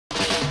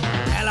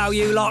Hello,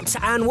 you lot,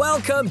 and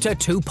welcome to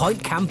 2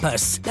 Point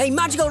Campus, a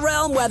magical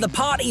realm where the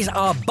parties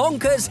are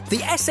bonkers,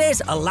 the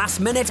essays are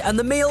last minute, and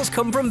the meals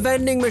come from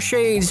vending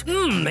machines.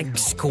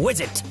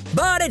 Exquisite.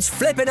 But it's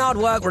flipping hard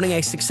work running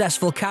a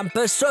successful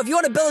campus, so if you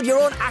want to build your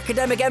own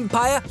academic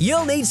empire,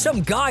 you'll need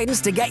some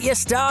guidance to get you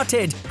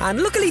started.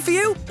 And luckily for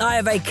you, I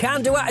have a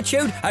can-do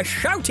attitude, a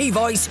shouty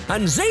voice,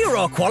 and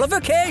 0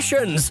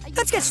 qualifications.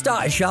 Let's get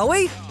started, shall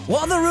we?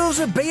 What are the rules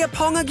of beer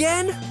pong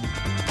again?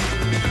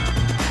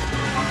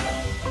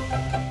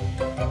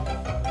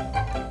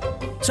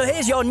 So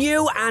here's your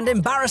new and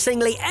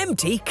embarrassingly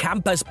empty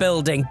campus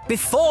building.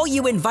 Before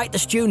you invite the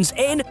students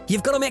in,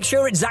 you've got to make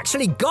sure it's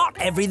actually got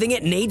everything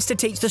it needs to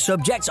teach the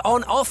subjects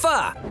on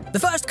offer. The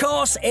first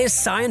course is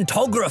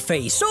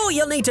Scientography, so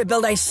you'll need to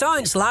build a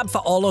science lab for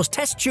all those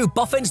test tube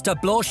boffins to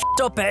blow shit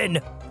up in.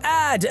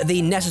 Add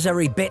the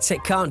necessary bits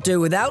it can't do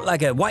without,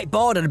 like a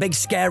whiteboard and a big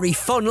scary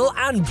funnel,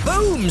 and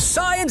boom!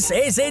 Science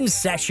is in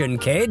session,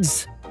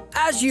 kids!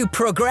 As you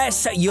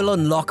progress, you'll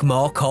unlock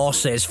more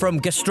courses, from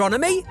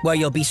Gastronomy, where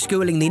you'll be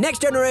schooling the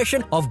next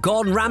generation of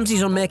Gordon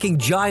Ramsays on making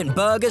giant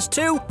burgers,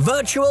 to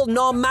Virtual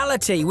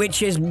Normality,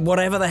 which is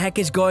whatever the heck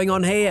is going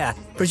on here.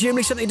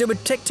 Presumably something to do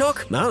with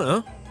TikTok? I don't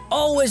know.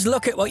 Always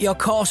look at what your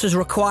courses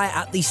require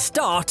at the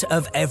start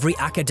of every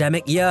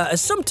academic year, as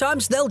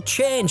sometimes they'll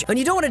change, and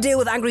you don't want to deal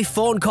with angry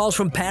phone calls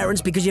from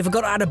parents because you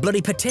forgot to add a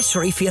bloody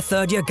patisserie for your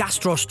third-year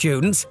gastro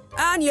students.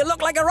 And you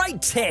look like a right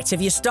tit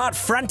if you start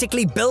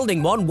frantically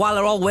building one while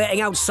they're all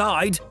waiting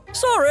outside.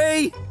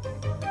 Sorry!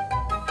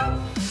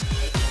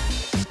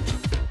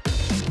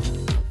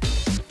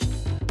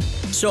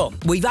 So,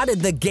 we've added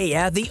the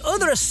gear. The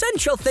other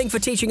essential thing for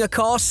teaching a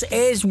course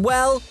is,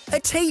 well, a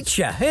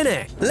teacher,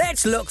 innit?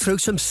 Let's look through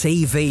some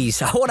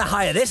CVs. I want to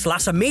hire this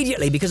lass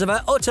immediately because of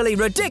her utterly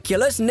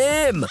ridiculous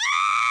name.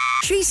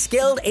 She's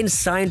skilled in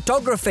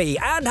Scientography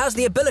and has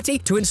the ability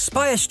to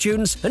inspire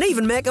students and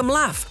even make them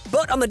laugh.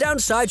 But on the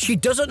downside, she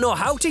doesn't know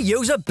how to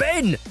use a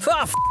bin.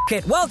 F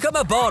it, welcome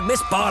aboard,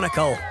 Miss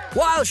Barnacle.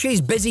 While she's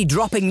busy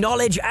dropping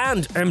knowledge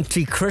and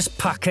empty crisp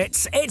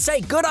packets, it's a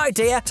good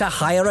idea to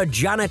hire a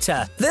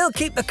janitor. They'll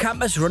keep the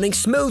campus running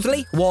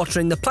smoothly,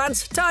 watering the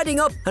plants, tidying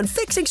up, and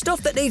fixing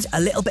stuff that needs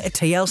a little bit of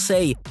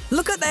TLC.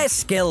 Look at their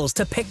skills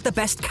to pick the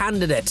best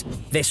candidate.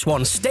 This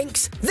one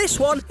stinks, this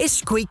one is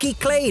squeaky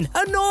clean.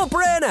 A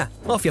no-brainer.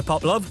 Off your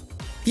pop, love.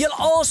 You'll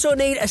also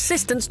need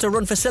assistants to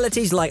run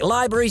facilities like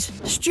libraries,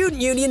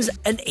 student unions,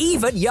 and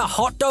even your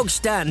hot dog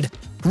stand.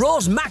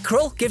 Rose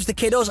Mackerel gives the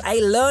kiddos a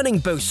learning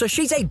boost, so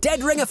she's a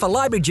dead ringer for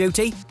library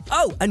duty.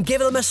 Oh, and give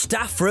them a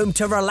staff room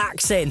to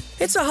relax in.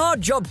 It's a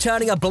hard job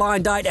turning a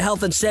blind eye to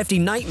health and safety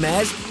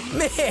nightmares.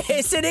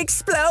 Miss, it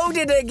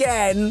exploded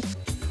again!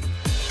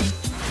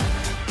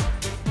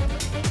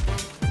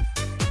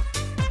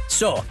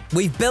 So,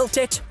 we've built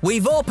it,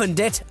 we've opened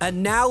it,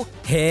 and now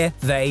here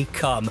they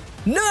come.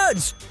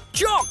 Nerds!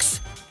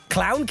 Jocks!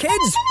 Clown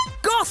kids!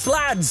 Goth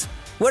lads!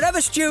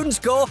 Wherever students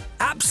go,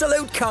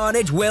 absolute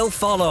carnage will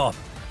follow.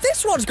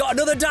 This one's got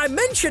another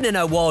dimension in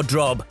her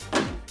wardrobe.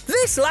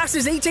 This lass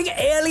is eating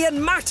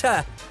alien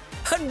matter.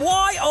 And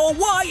why, oh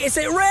why, is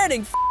it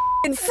raining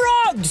f***ing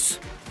frogs?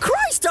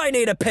 Christ, I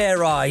need a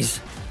pair of eyes.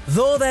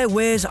 Though their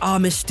ways are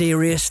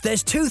mysterious,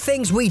 there's 2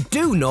 things we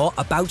do know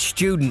about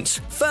students.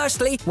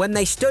 Firstly, when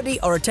they study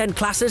or attend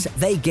classes,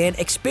 they gain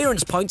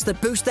experience points that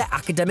boost their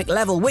academic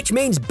level, which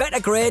means better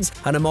grades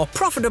and a more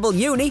profitable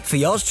uni for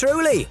yours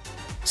truly.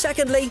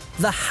 Secondly,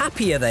 the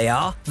happier they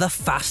are, the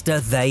faster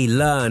they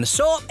learn.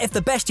 So, if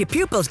the best your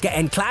pupils get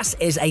in class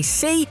is a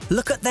C,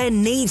 look at their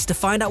needs to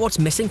find out what's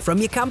missing from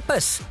your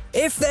campus.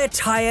 If they're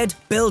tired,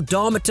 build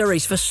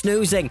dormitories for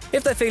snoozing.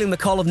 If they're feeling the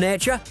call of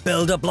nature,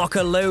 build a block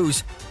of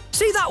loos.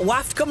 See that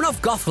waft coming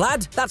off Goth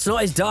Lad? That's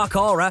not his dark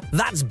aura,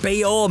 that's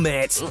BO,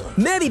 mate.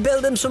 Maybe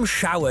build him some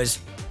showers.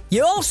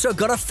 You also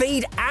gotta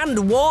feed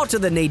and water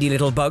the needy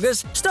little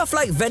buggers. Stuff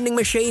like vending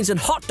machines and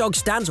hot dog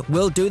stands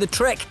will do the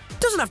trick.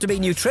 Doesn't have to be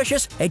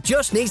nutritious, it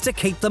just needs to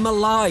keep them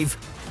alive.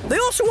 They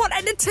also want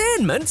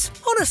entertainment.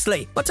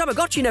 Honestly, my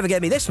Tamagotchi never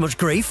gave me this much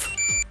grief.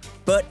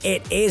 But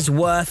it is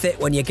worth it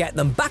when you get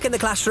them back in the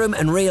classroom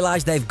and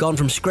realise they've gone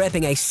from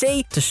scraping a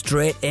C to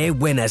straight A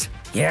winners.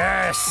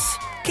 Yes!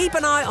 Keep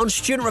an eye on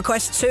student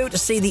requests too to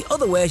see the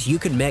other ways you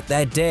can make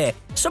their day.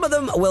 Some of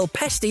them will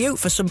pester you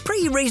for some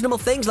pretty reasonable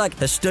things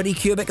like a study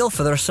cubicle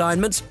for their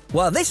assignments,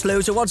 while this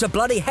loser wants a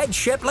bloody head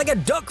shaped like a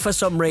duck for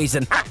some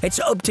reason. It's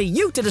up to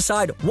you to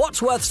decide what's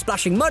worth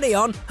splashing money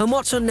on and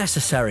what's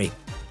unnecessary.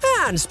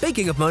 And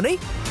speaking of money,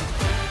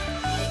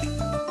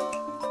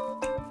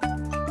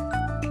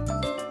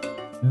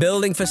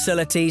 building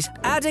facilities,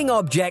 adding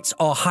objects,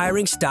 or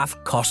hiring staff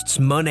costs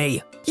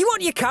money. You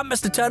want your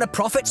campus to turn a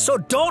profit, so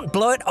don't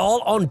blow it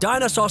all on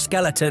dinosaur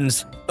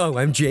skeletons.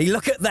 OMG,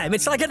 look at them,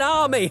 it's like an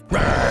army.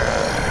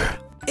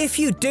 If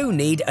you do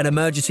need an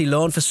emergency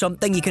loan for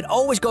something, you can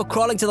always go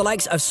crawling to the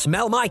likes of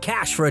Smell My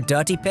Cash for a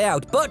dirty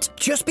payout, but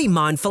just be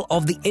mindful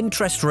of the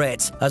interest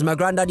rates. As my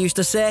granddad used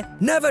to say,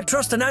 never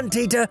trust an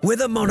anteater with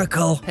a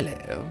monocle.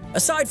 Hello.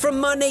 Aside from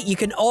money, you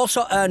can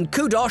also earn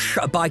kudos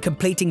by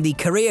completing the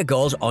career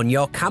goals on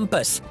your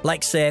campus,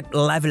 like say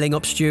leveling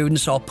up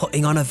students or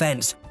putting on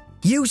events.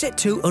 Use it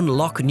to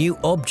unlock new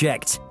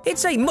objects.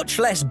 It's a much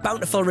less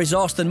bountiful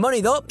resource than money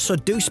though, so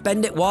do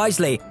spend it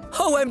wisely.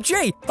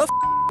 OMG, a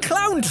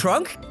clown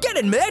trunk? Get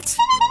in, mate!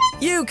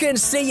 You can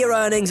see your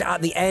earnings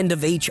at the end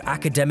of each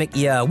academic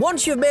year.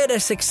 Once you've made a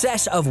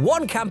success of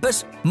one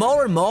campus,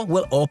 more and more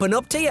will open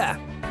up to you.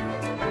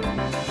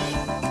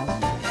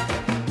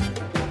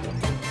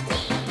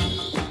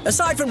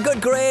 Aside from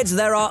good grades,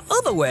 there are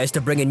other ways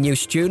to bring in new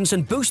students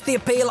and boost the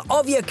appeal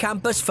of your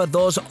campus for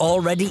those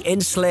already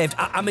enslaved.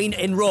 I mean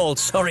enrolled,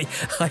 sorry.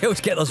 I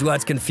always get those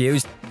words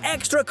confused.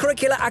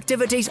 Extracurricular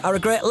activities are a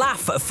great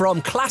laugh,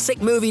 from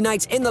classic movie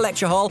nights in the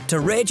lecture hall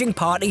to raging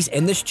parties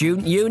in the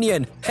student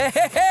union.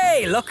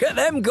 Hey, look at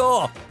them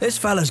go! This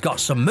fella's got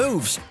some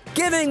moves.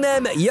 Giving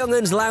them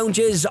young'uns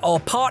lounges or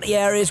party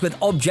areas with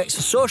objects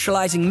for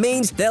socialising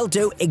means they'll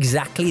do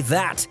exactly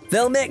that.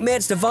 They'll make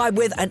mates to vibe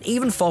with and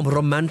even form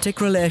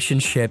romantic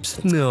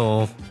relationships.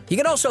 No. You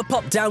can also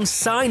pop down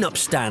sign-up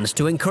stands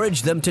to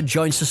encourage them to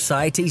join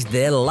societies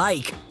they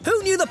like.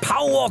 Who knew the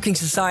Power Walking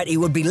Society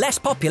would be less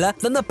popular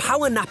than the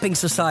Power Napping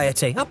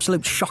Society?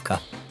 Absolute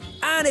shocker.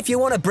 And if you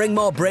want to bring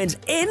more brains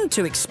in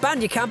to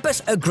expand your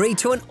campus, agree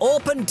to an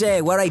open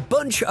day where a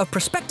bunch of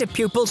prospective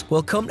pupils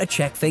will come to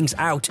check things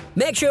out.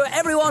 Make sure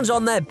everyone's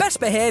on their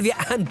best behaviour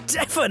and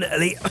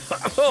definitely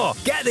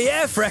get the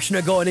air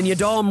freshener going in your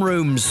dorm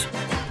rooms.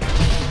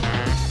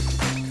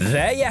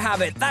 There you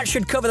have it. That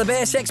should cover the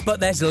basics, but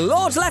there's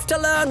loads left to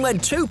learn when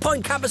 2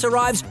 Point Campus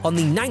arrives on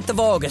the 9th of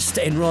August,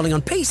 enrolling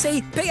on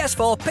PC,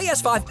 PS4,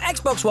 PS5,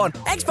 Xbox One,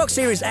 Xbox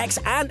Series X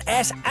and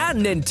S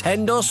and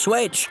Nintendo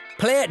Switch.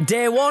 Play it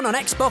day one on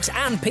Xbox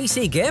and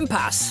PC Game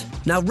Pass.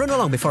 Now run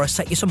along before I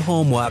set you some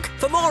homework.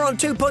 For more on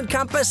 2 Point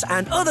Campus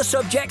and other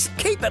subjects,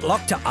 keep it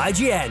locked to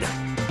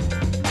IGN.